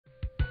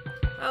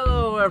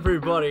Hello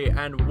everybody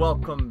and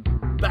welcome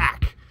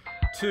back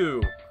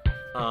to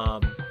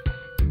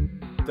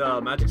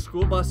the Magic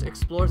School Bus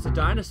Explores the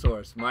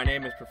Dinosaurs. My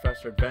name is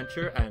Professor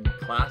Adventure and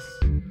class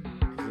is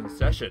in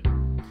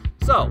session.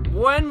 So,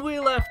 when we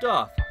left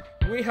off,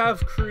 we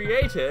have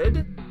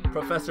created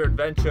Professor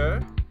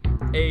Adventure,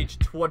 age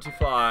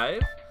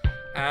 25,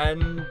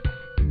 and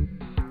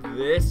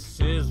this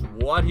is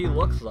what he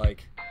looks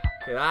like.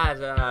 Okay,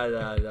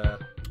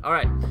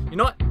 alright, you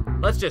know what?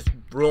 Let's just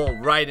roll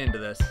right into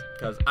this,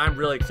 because I'm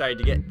really excited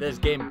to get this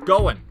game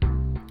going.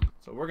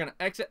 So we're gonna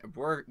exit.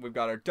 We've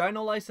got our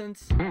Dino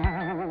license,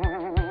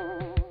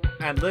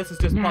 and this has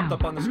just popped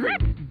up on the screen.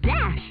 Let's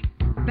dash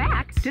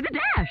back to the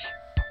dash.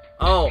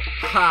 Oh,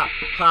 ha,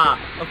 ha.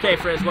 Okay,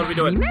 Frizz, what are we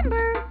doing?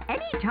 Remember,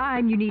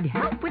 anytime you need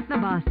help with the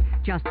bus,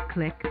 just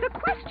click the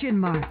question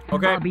mark.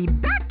 Okay. I'll be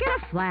back in a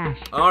flash.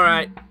 All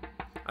right,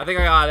 I think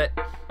I got it.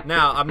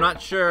 Now, I'm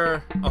not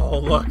sure. Oh,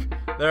 look,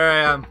 there I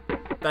am.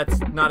 That's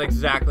not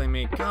exactly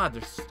me. God,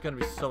 there's gonna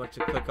be so much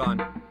to click on.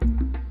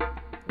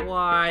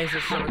 Why is there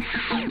so much?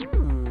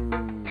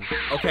 Ooh.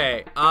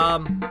 Okay, I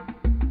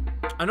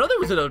know there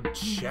was an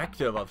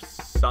objective of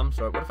some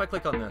sort. What if I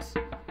click on this?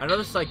 I know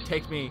this like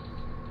takes me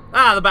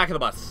the back of the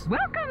bus.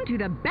 Welcome to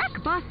the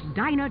Back Bus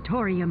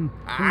Dinotorium,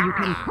 where you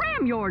can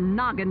cram your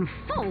noggin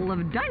full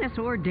of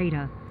dinosaur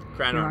data.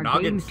 Cram there our are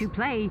noggins. games to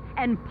play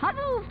and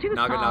puzzles to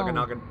Noggin, solve.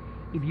 noggin.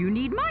 If you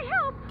need my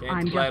help,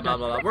 I'm just blah, blah,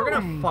 blah. We're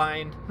gonna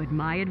find. But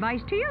my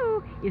advice to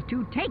you is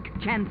to take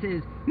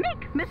chances,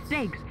 make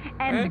mistakes,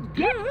 and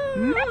get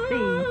messy.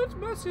 It's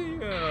messy.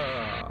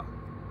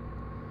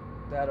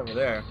 That over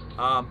there.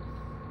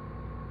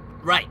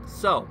 Right.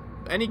 So,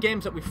 any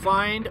games that we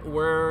find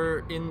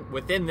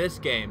within this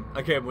game,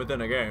 a game within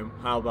a game.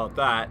 How about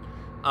that?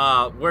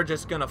 We're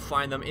just gonna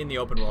find them in the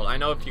open world. I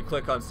know if you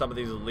click on some of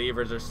these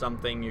levers or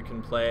something, you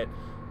can play it.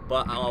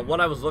 But what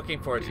I was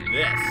looking for is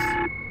this.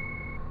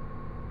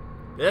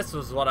 This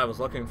was what I was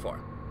looking for.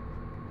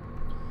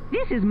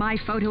 This is my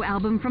photo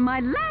album from my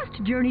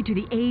last journey to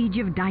the age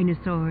of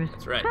dinosaurs.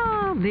 That's right.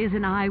 So Liz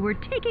and I were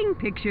taking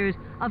pictures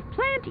of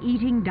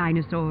plant-eating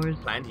dinosaurs.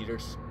 Plant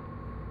eaters.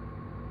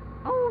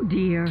 Oh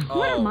dear,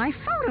 one Oh. of my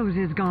photos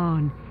is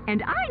gone,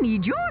 and I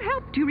need your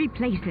help to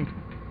replace it.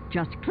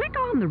 Just click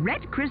on the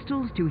red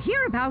crystals to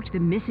hear about the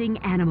missing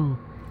animal.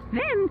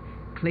 Then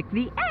click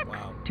the X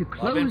to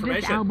close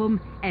this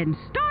album and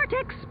start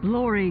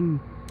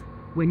exploring.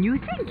 When you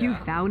think you've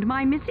found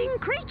my missing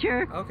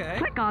creature,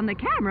 click on the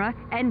camera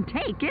and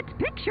take its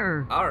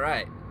picture. All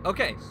right.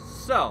 Okay,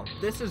 so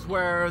this is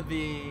where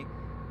the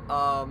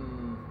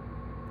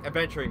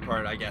adventuring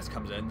part, I guess,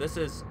 comes in. This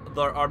is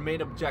our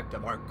main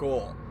objective, our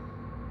goal,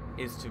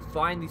 is to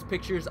find these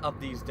pictures of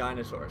these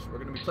dinosaurs. We're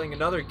going to be playing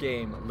another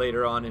game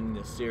later on in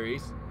this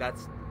series.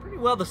 That's pretty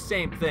well the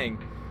same thing,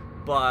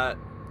 but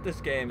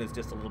this game is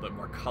just a little bit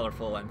more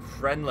colorful and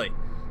friendly.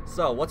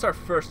 So, what's our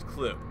first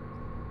clue?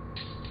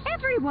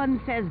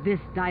 Everyone says this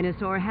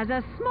dinosaur has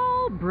a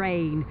small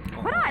brain,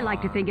 but I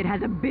like to think it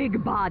has a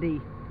big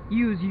body.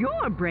 Use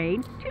your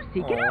brain to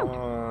seek it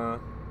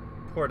out.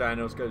 Poor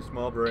dino's got a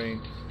small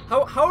brain.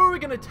 How are we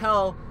gonna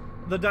tell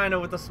the dino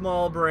with a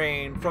small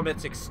brain from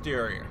its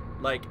exterior?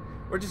 Like,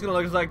 we're just gonna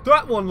look like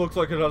that one looks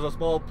like it has a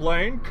small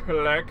brain.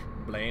 Click,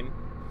 brain,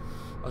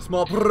 a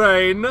small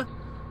brain.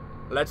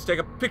 Let's take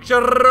a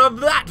picture of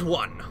that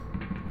one.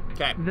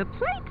 Okay. The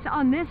plates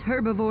on this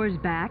herbivore's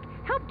back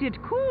helped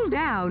it cool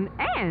down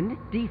and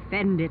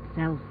defend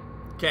itself.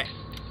 Okay,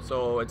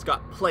 so it's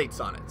got plates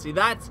on it. See,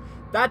 that's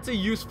a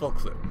useful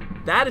clue.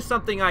 That is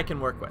something I can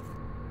work with.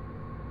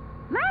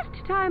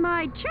 Last time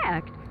I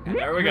checked, this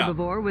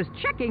herbivore was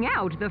checking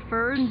out the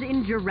ferns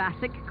in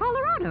Jurassic,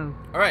 Colorado.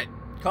 All right,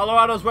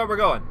 Colorado's where we're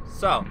going.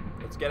 So,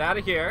 let's get out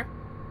of here.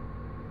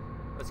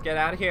 Let's get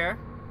out of here.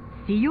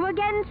 See you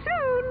again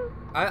soon.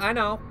 I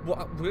know.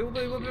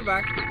 We'll be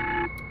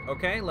back.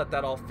 Okay, let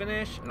that all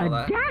finish and all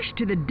that. A dash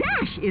to the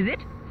dash, is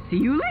it? See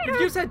you later.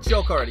 You said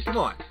joke already. Come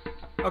on.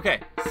 Okay,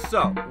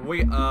 so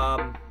we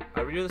are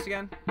we do this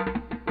again?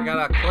 We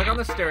gotta click on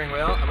the steering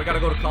wheel and we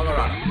gotta go to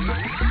Colorado.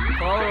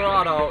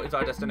 Colorado is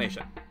our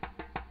destination.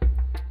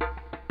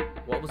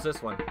 What was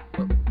this one?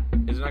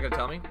 Is it not gonna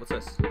tell me? What's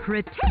this?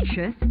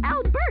 Cretaceous,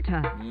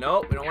 Alberta.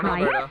 Nope, we don't want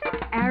Alberta.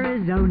 Triassic,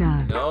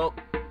 Arizona.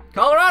 Nope.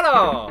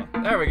 Colorado!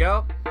 There we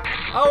go.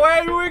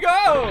 Away we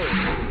go!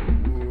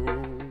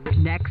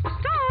 Next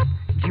stop,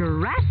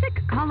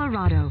 Jurassic,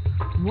 Colorado.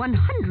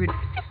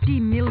 150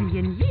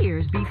 million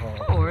years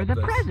before the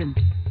present.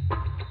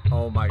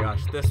 Oh my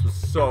gosh, this was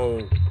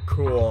so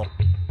cool.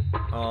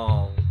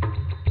 Oh.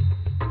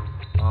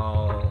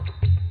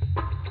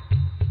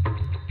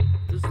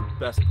 This is the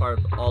best part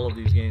of all of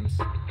these games.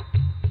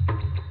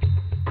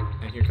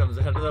 And here comes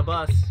the head of the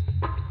bus.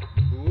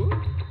 Whoop.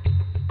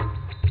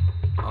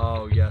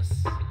 Oh,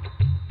 yes.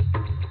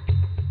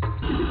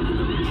 And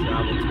then we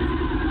travel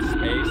to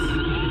space.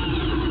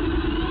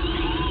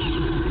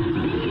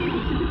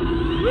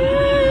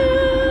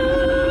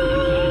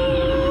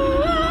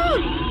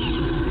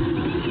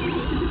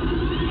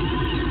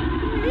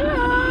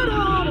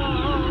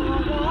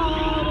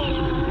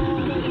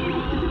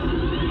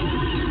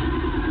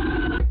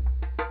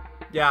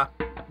 Yeah,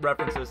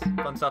 references,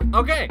 fun stuff.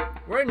 Okay,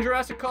 we're in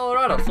Jurassic,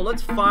 Colorado, so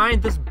let's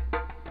find this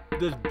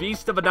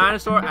beast of a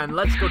dinosaur and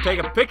let's go take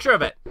a picture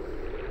of it.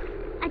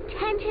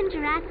 Attention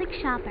Jurassic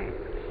shoppers,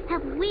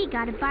 have we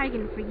got a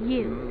bargain for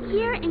you.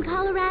 Here in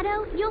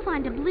Colorado, you'll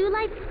find a blue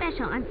light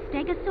special on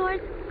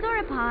stegosaurs,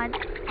 sauropods,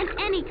 and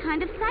any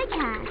kind of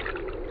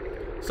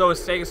cycad. So is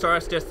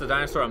Stegosaurus just the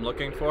dinosaur I'm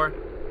looking for?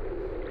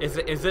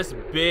 Is this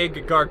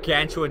big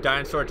gargantuan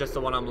dinosaur just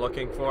the one I'm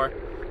looking for?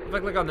 If I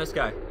click on this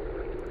guy.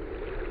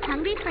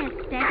 Hungry for a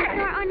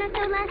stegosaur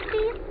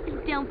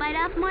ornitholestes? Don't bite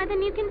off more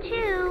than you can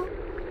chew.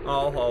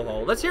 Oh, ho,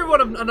 ho. Let's hear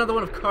another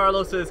one of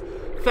Carlos's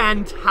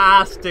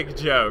fantastic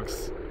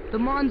jokes. The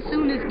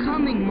monsoon is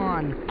coming,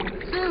 Mon.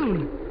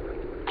 Soon.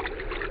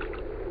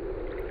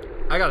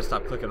 I gotta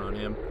stop clicking on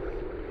him.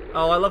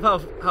 Oh, I love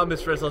how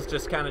Miss Frizzle's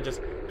just kind of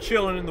just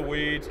chilling in the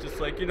weeds, just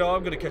like, you know,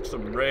 I'm gonna catch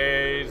some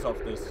rays off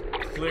this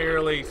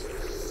clearly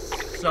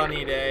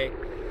sunny day.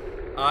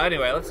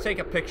 Anyway, let's take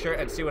a picture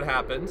and see what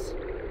happens.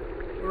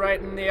 Right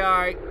in the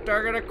eye.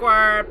 Target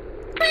acquired.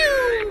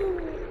 Pew!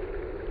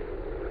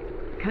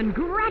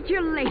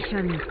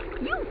 Congratulations!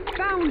 You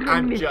found the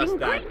I'm missing just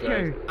that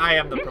creature. good. I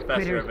am the This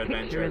Professor of critter's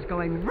Adventure. picture is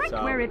going right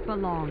So, where it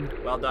belongs.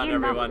 well done, in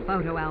everyone. the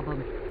photo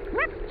album.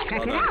 Let's check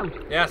Well it done.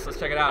 out. Yes, let's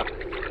check it out.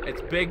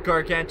 It's big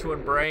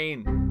gargantuan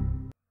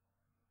brain.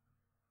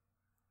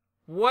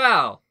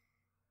 Well.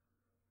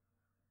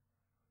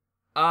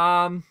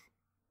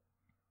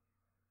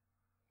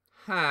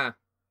 Huh.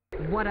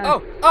 What a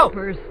Oh,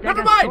 super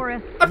never mind.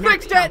 Stegosaurus I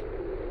fixed snapshot. it.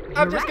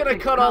 I'm just gonna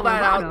Jurassic cut all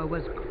that out. Colorado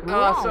was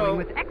crawling So,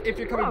 with if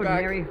you're coming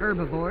back- extraordinary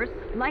herbivores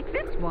like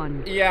this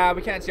one. Yeah,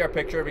 we can't see our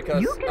picture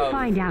because You can of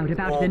find out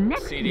about the old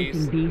next CDs,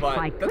 missing beast but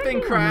by the thing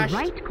clicking on crashed, the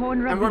right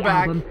corner and of we're the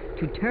back. album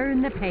to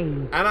turn the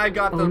page. and I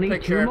got the Only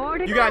picture. two more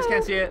to You guys go.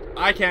 can't see it.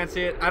 I can't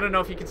see it. I don't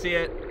know if you can see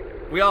it.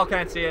 We all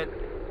can't see it.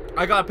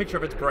 I got a picture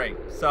of its brain.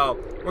 So,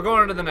 we're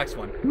going on to the next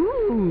one.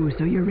 Ooh,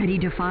 so you're ready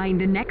to find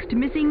the next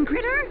missing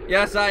critter?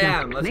 Yes, I Just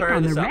am. Let's click hurry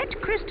on this the up.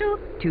 red crystal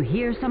to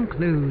hear some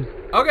clues.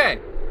 Okay.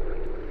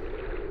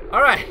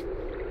 All right.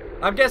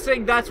 I'm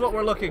guessing that's what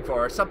we're looking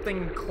for.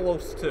 Something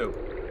close to.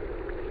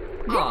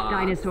 This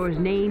dinosaur's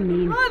name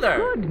means Mother.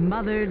 good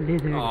mother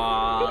lizard.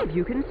 Aw. See if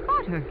you can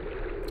spot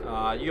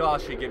her. You all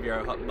should give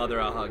your mother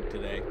a hug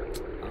today.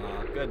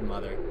 Good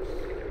mother.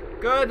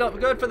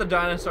 Good for the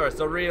dinosaurs,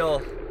 the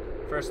real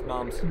first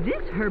moms.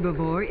 This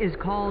herbivore is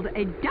called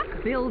a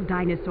duck-billed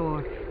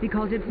dinosaur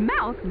because its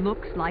mouth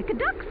looks like a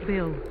duck's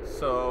bill.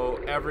 So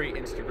every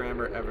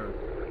Instagrammer ever.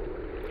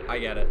 I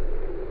get it.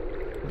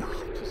 No,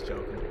 just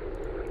joking.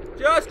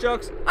 Just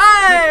jokes.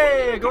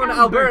 Hey, going to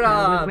Alberta,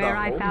 was the where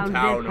I found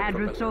hometown this of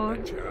Professor hadrosaur.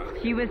 Adventure.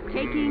 She was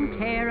taking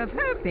care of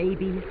her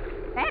babies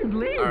and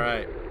lived. All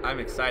right, I'm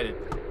excited.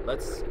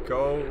 Let's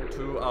go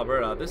to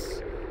Alberta.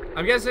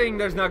 I'm guessing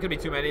there's not going to be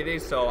too many of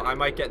these, so I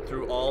might get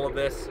through all of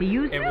this See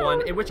you in soon.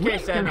 one. In which We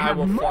case, still then I have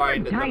will more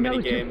find the dinos mini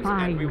to games and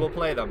find. we will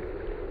play them.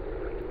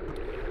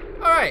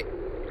 All right.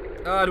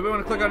 Do we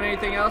want to click on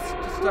anything else?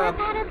 Just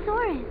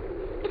Sauropodosaurus.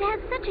 It has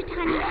such a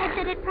tiny head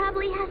that it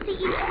probably has to eat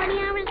 20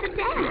 hours a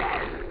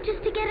day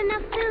just to get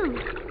enough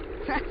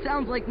food. That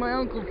sounds like my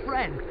Uncle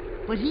Fred,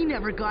 but he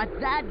never got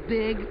that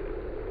big.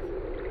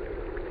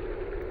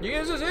 You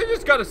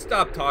just gotta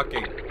stop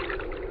talking.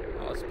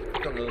 Oh, let's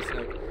click on those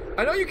things.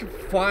 I know you can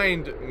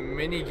find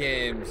mini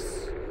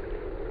games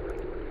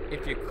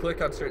if you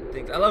click on certain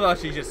things. I love how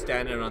she's just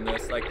standing on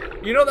this. Like,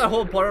 you know that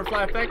whole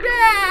butterfly effect?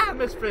 Yeah,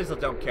 Miss Frizzle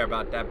don't care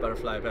about that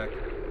butterfly effect.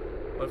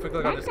 What if we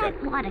click on this guy?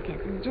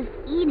 Diplodocus is just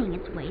eating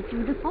its way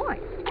through the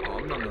forest. Oh,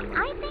 no.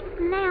 I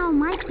think now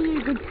might be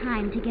a good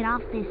time to get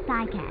off this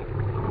cycad.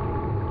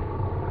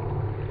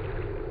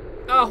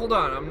 Oh, hold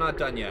on. I'm not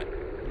done yet.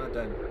 I'm not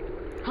done.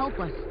 Help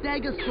a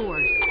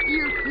stegosaur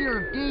steer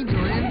clear of danger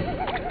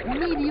and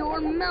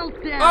meteor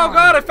meltdown. Oh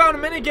god, I found a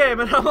mini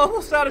game and I'm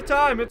almost out of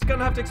time. It's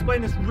gonna have to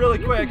explain this really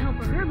You quick. can help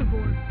a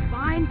herbivore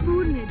find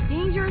food in a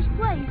dangerous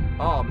place.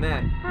 Oh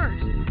man.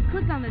 First,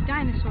 click on the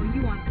dinosaur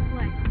you want to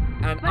play.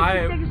 And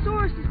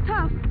Stegosaurus is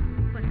tough,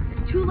 but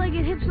the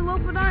two-legged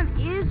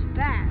Hypsilophodon is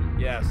fast.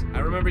 Yes, I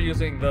remember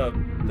using the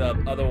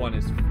other one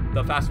is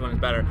the fast one is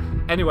better.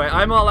 Anyway,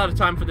 I'm all out of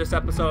time for this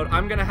episode.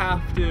 I'm gonna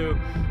have to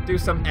do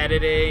some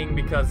editing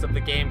because of the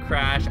game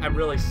crash. I'm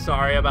really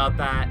sorry about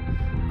that.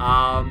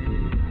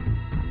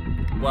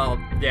 Well,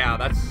 yeah,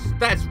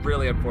 that's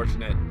really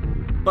unfortunate.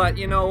 But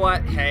you know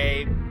what?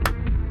 Hey,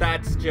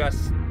 that's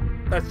just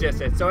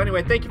it. So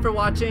anyway, thank you for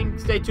watching.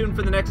 Stay tuned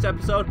for the next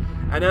episode.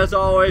 And as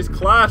always,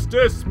 class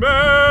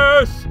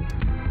dismissed!